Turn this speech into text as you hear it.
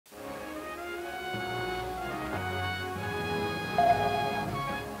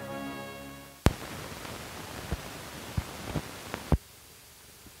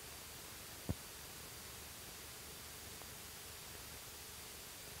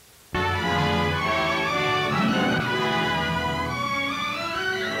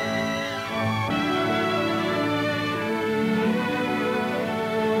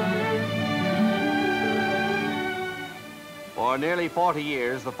For nearly 40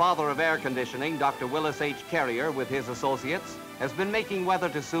 years, the father of air conditioning, Dr. Willis H. Carrier, with his associates, has been making weather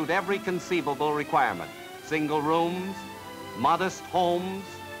to suit every conceivable requirement. Single rooms, modest homes,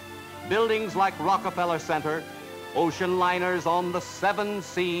 buildings like Rockefeller Center, ocean liners on the 7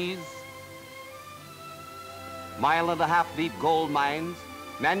 seas, mile-and-a-half deep gold mines,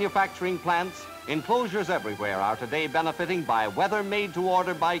 manufacturing plants, enclosures everywhere are today benefiting by weather made to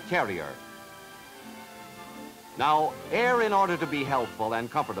order by Carrier. Now, air, in order to be healthful and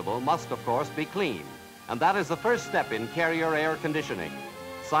comfortable, must of course be clean, and that is the first step in Carrier air conditioning.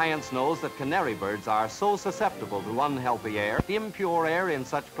 Science knows that canary birds are so susceptible to unhealthy air, impure air in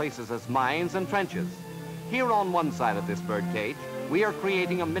such places as mines and trenches. Here on one side of this bird cage, we are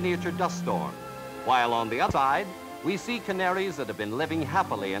creating a miniature dust storm, while on the other side, we see canaries that have been living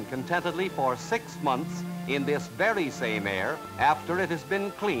happily and contentedly for 6 months in this very same air after it has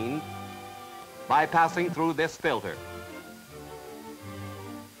been cleaned by passing through this filter.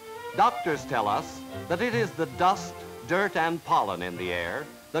 Doctors tell us that it is the dust, dirt, and pollen in the air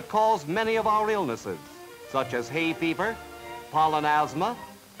that cause many of our illnesses, such as hay fever, pollen asthma,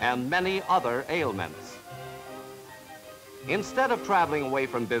 and many other ailments. Instead of traveling away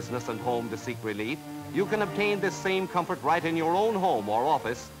from business and home to seek relief, you can obtain this same comfort right in your own home or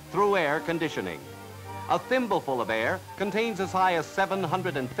office through air conditioning. A thimbleful of air contains as high as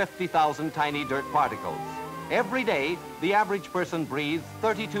 750,000 tiny dirt particles. Every day, the average person breathes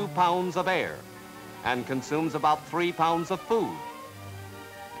 32 pounds of air and consumes about 3 pounds of food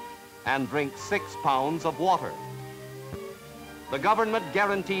and drinks 6 pounds of water. The government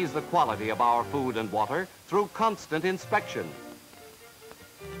guarantees the quality of our food and water through constant inspection.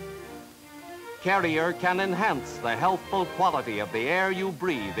 Carrier can enhance the healthful quality of the air you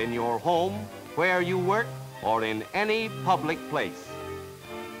breathe in your home, where you work, or in any public place.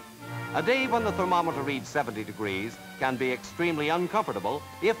 A day when the thermometer reads 70 degrees can be extremely uncomfortable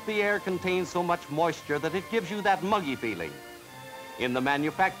if the air contains so much moisture that it gives you that muggy feeling. In the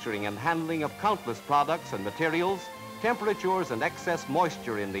manufacturing and handling of countless products and materials, temperatures and excess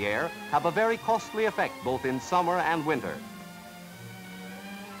moisture in the air have a very costly effect both in summer and winter.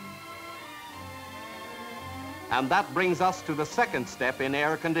 And that brings us to the second step in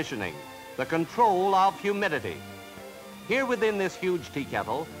air conditioning, the control of humidity. Here within this huge tea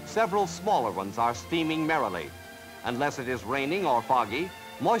kettle, several smaller ones are steaming merrily. Unless it is raining or foggy,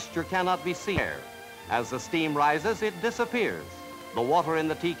 moisture cannot be seen there. As the steam rises, it disappears. The water in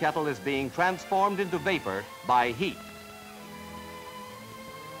the tea kettle is being transformed into vapor by heat.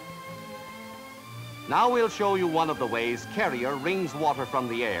 Now we'll show you one of the ways Carrier wrings water from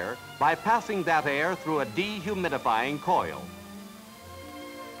the air by passing that air through a dehumidifying coil.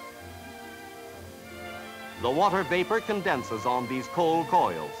 The water vapor condenses on these cold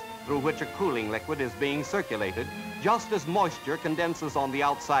coils, through which a cooling liquid is being circulated, just as moisture condenses on the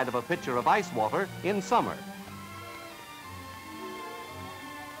outside of a pitcher of ice water in summer.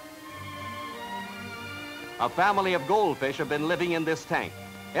 A family of goldfish have been living in this tank.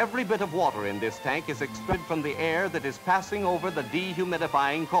 Every bit of water in this tank is extracted from the air that is passing over the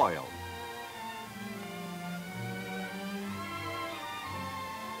dehumidifying coil.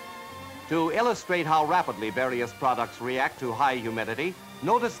 To illustrate how rapidly various products react to high humidity,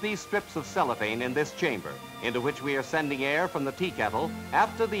 notice these strips of cellophane in this chamber, into which we are sending air from the tea kettle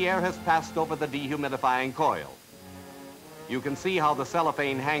after the air has passed over the dehumidifying coil. You can see how the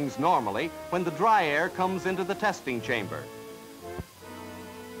cellophane hangs normally when the dry air comes into the testing chamber.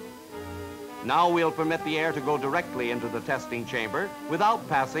 Now we'll permit the air to go directly into the testing chamber without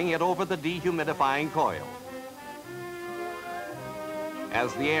passing it over the dehumidifying coil.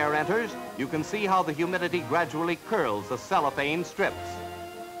 As the air enters, you can see how the humidity gradually curls the cellophane strips.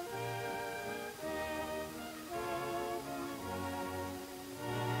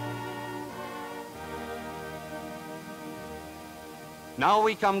 Now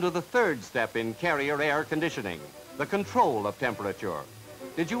we come to the third step in Carrier air conditioning, the control of temperature.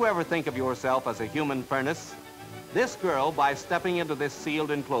 Did you ever think of yourself as a human furnace? This girl, by stepping into this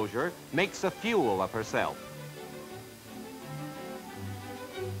sealed enclosure, makes a fuel of herself.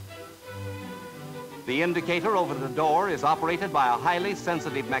 The indicator over the door is operated by a highly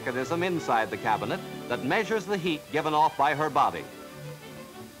sensitive mechanism inside the cabinet that measures the heat given off by her body.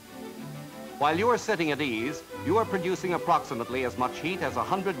 While you are sitting at ease, you are producing approximately as much heat as a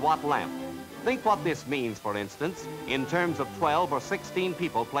 100-watt lamp. Think what this means, for instance, in terms of 12 or 16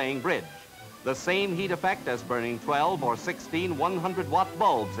 people playing bridge. The same heat effect as burning 12 or 16 100-watt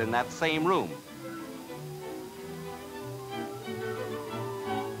bulbs in that same room.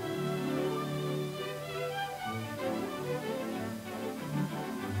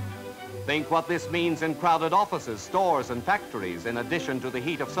 Think what this means in crowded offices, stores, and factories, in addition to the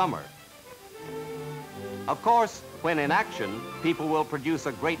heat of summer. Of course, when in action, people will produce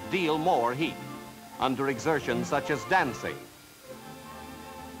a great deal more heat. Under exertion such as dancing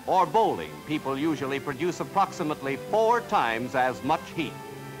or bowling, people usually produce approximately 4 times as much heat.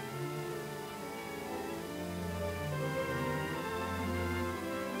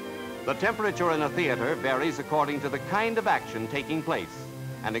 The temperature in a theater varies according to the kind of action taking place.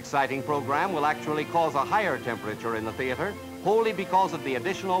 An exciting program will actually cause a higher temperature in the theater wholly because of the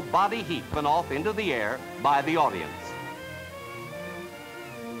additional body heat given off into the air by the audience.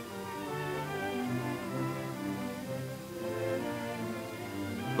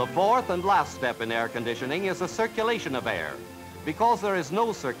 The fourth and last step in air conditioning is the circulation of air. Because there is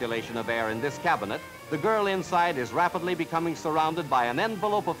no circulation of air in this cabinet, the girl inside is rapidly becoming surrounded by an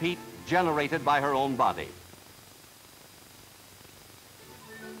envelope of heat generated by her own body.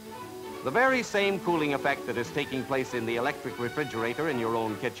 The very same cooling effect that is taking place in the electric refrigerator in your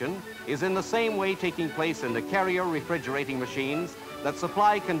own kitchen is in the same way taking place in the Carrier refrigerating machines that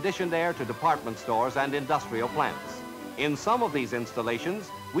supply conditioned air to department stores and industrial plants. In some of these installations,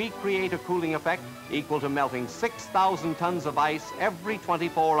 we create a cooling effect equal to melting 6,000 tons of ice every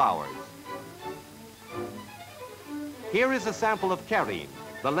 24 hours. Here is a sample of carine,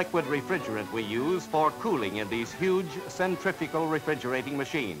 the liquid refrigerant we use for cooling in these huge centrifugal refrigerating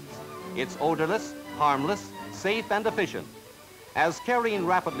machines. It's odorless, harmless, safe, and efficient. As carine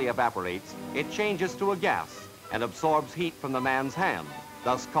rapidly evaporates, it changes to a gas and absorbs heat from the man's hand,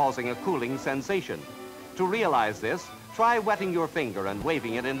 thus causing a cooling sensation. To realize this, try wetting your finger and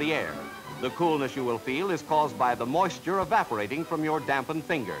waving it in the air. The coolness you will feel is caused by the moisture evaporating from your dampened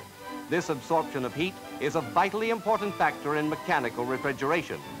finger. This absorption of heat is a vitally important factor in mechanical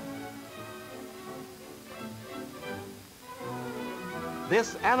refrigeration.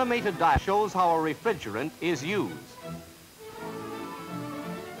 This animated diagram shows how a refrigerant is used.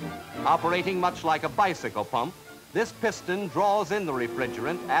 Operating much like a bicycle pump, this piston draws in the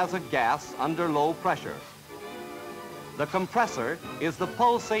refrigerant as a gas under low pressure. The compressor is the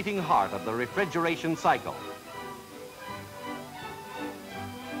pulsating heart of the refrigeration cycle.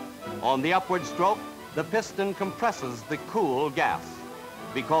 On the upward stroke, the piston compresses the cool gas.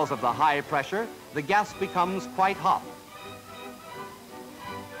 Because of the high pressure, the gas becomes quite hot.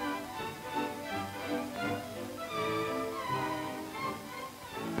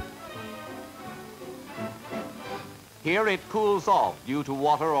 Here it cools off due to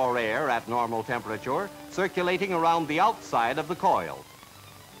water or air at normal temperature circulating around the outside of the coil.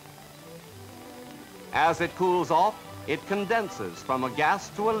 As it cools off, it condenses from a gas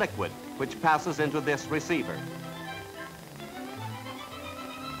to a liquid, which passes into this receiver.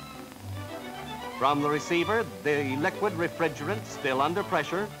 From the receiver, the liquid refrigerant, still under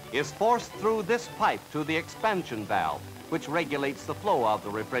pressure, is forced through this pipe to the expansion valve, which regulates the flow of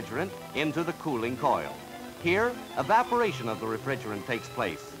the refrigerant into the cooling coil. Here, evaporation of the refrigerant takes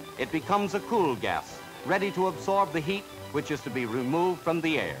place. It becomes a cool gas, ready to absorb the heat, which is to be removed from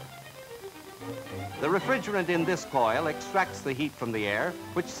the air. The refrigerant in this coil extracts the heat from the air,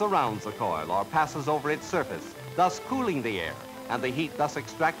 which surrounds the coil or passes over its surface, thus cooling the air, and the heat thus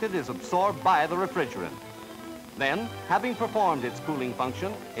extracted is absorbed by the refrigerant. Then, having performed its cooling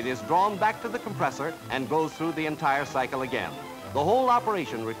function, it is drawn back to the compressor and goes through the entire cycle again. The whole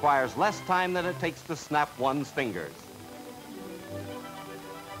operation requires less time than it takes to snap one's fingers.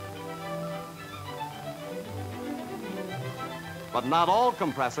 But not all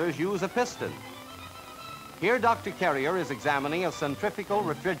compressors use a piston. Here, Dr. Carrier is examining a centrifugal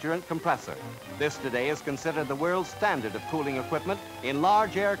refrigerant compressor. This today is considered the world standard of cooling equipment in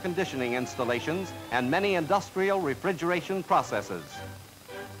large air conditioning installations and many industrial refrigeration processes.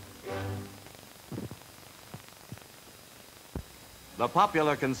 The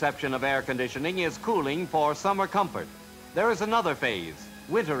popular conception of air conditioning is cooling for summer comfort. There is another phase,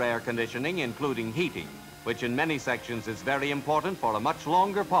 winter air conditioning, including heating, which in many sections is very important for a much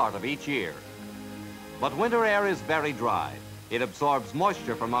longer part of each year. But winter air is very dry. It absorbs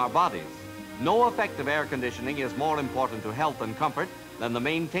moisture from our bodies. No effective air conditioning is more important to health and comfort than the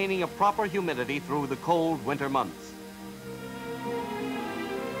maintaining of proper humidity through the cold winter months.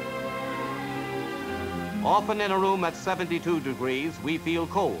 Often in a room at 72 degrees, we feel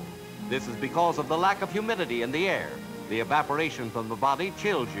cold. This is because of the lack of humidity in the air. The evaporation from the body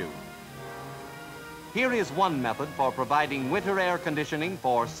chills you. Here is one method for providing winter air conditioning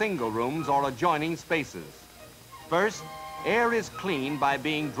for single rooms or adjoining spaces. First, air is cleaned by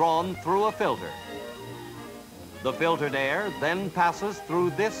being drawn through a filter. The filtered air then passes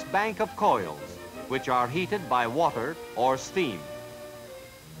through this bank of coils, which are heated by water or steam.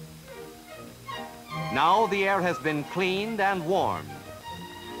 Now the air has been cleaned and warmed.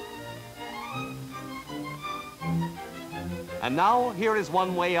 And now here is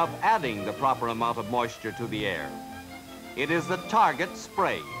one way of adding the proper amount of moisture to the air. It is the target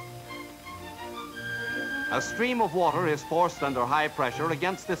spray. A stream of water is forced under high pressure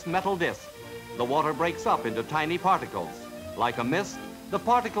against this metal disc. The water breaks up into tiny particles. Like a mist, the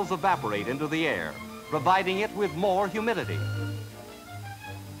particles evaporate into the air, providing it with more humidity.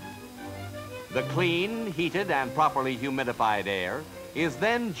 The clean, heated, and properly humidified air is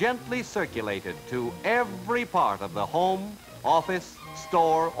then gently circulated to every part of the home, office,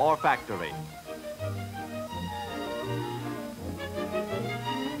 store, or factory.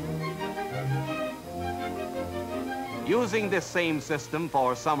 Using this same system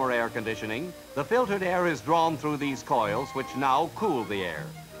for summer air conditioning, the filtered air is drawn through these coils, which now cool the air,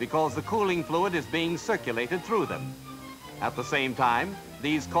 because the cooling fluid is being circulated through them. At the same time,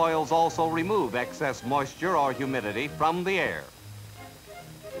 these coils also remove excess moisture or humidity from the air.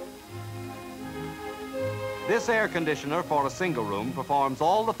 This air conditioner for a single room performs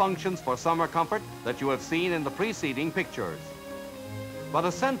all the functions for summer comfort that you have seen in the preceding pictures. But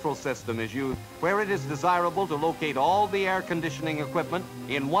a central system is used where it is desirable to locate all the air conditioning equipment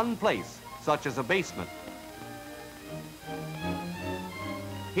in one place, such as a basement.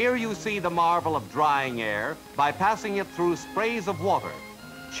 Here you see the marvel of drying air by passing it through sprays of water,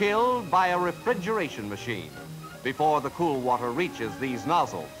 chilled by a refrigeration machine, before the cool water reaches these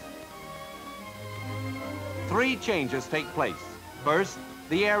nozzles. 3 changes take place. First,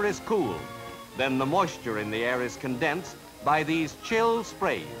 the air is cooled. Then the moisture in the air is condensed by these chill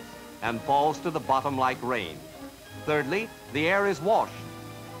sprays and falls to the bottom like rain. Thirdly, the air is washed.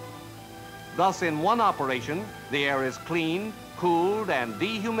 Thus, in one operation, the air is cleaned, cooled, and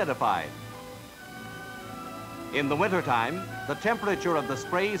dehumidified. In the wintertime, the temperature of the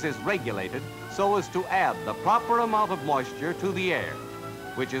sprays is regulated so as to add the proper amount of moisture to the air,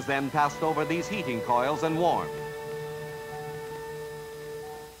 which is then passed over these heating coils and warmed.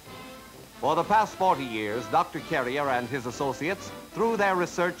 For the past 40 years, Dr. Carrier and his associates, through their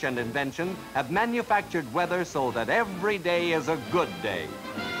research and invention, have manufactured weather so that every day is a good day.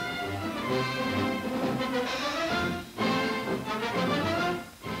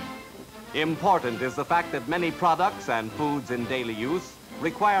 Important is the fact that many products and foods in daily use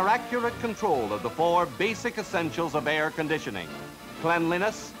require accurate control of the 4 basic essentials of air conditioning: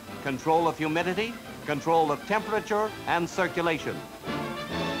 cleanliness, control of humidity, control of temperature, and circulation.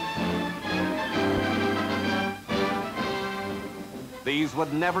 These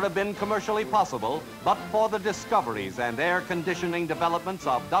would never have been commercially possible but for the discoveries and air conditioning developments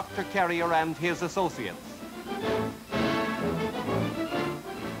of Dr. Carrier and his associates.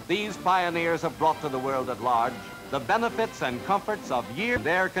 These pioneers have brought to the world at large the benefits and comforts of year-round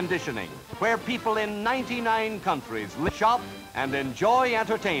air conditioning, where people in 99 countries live, shop, and enjoy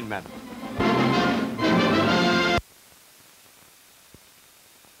entertainment.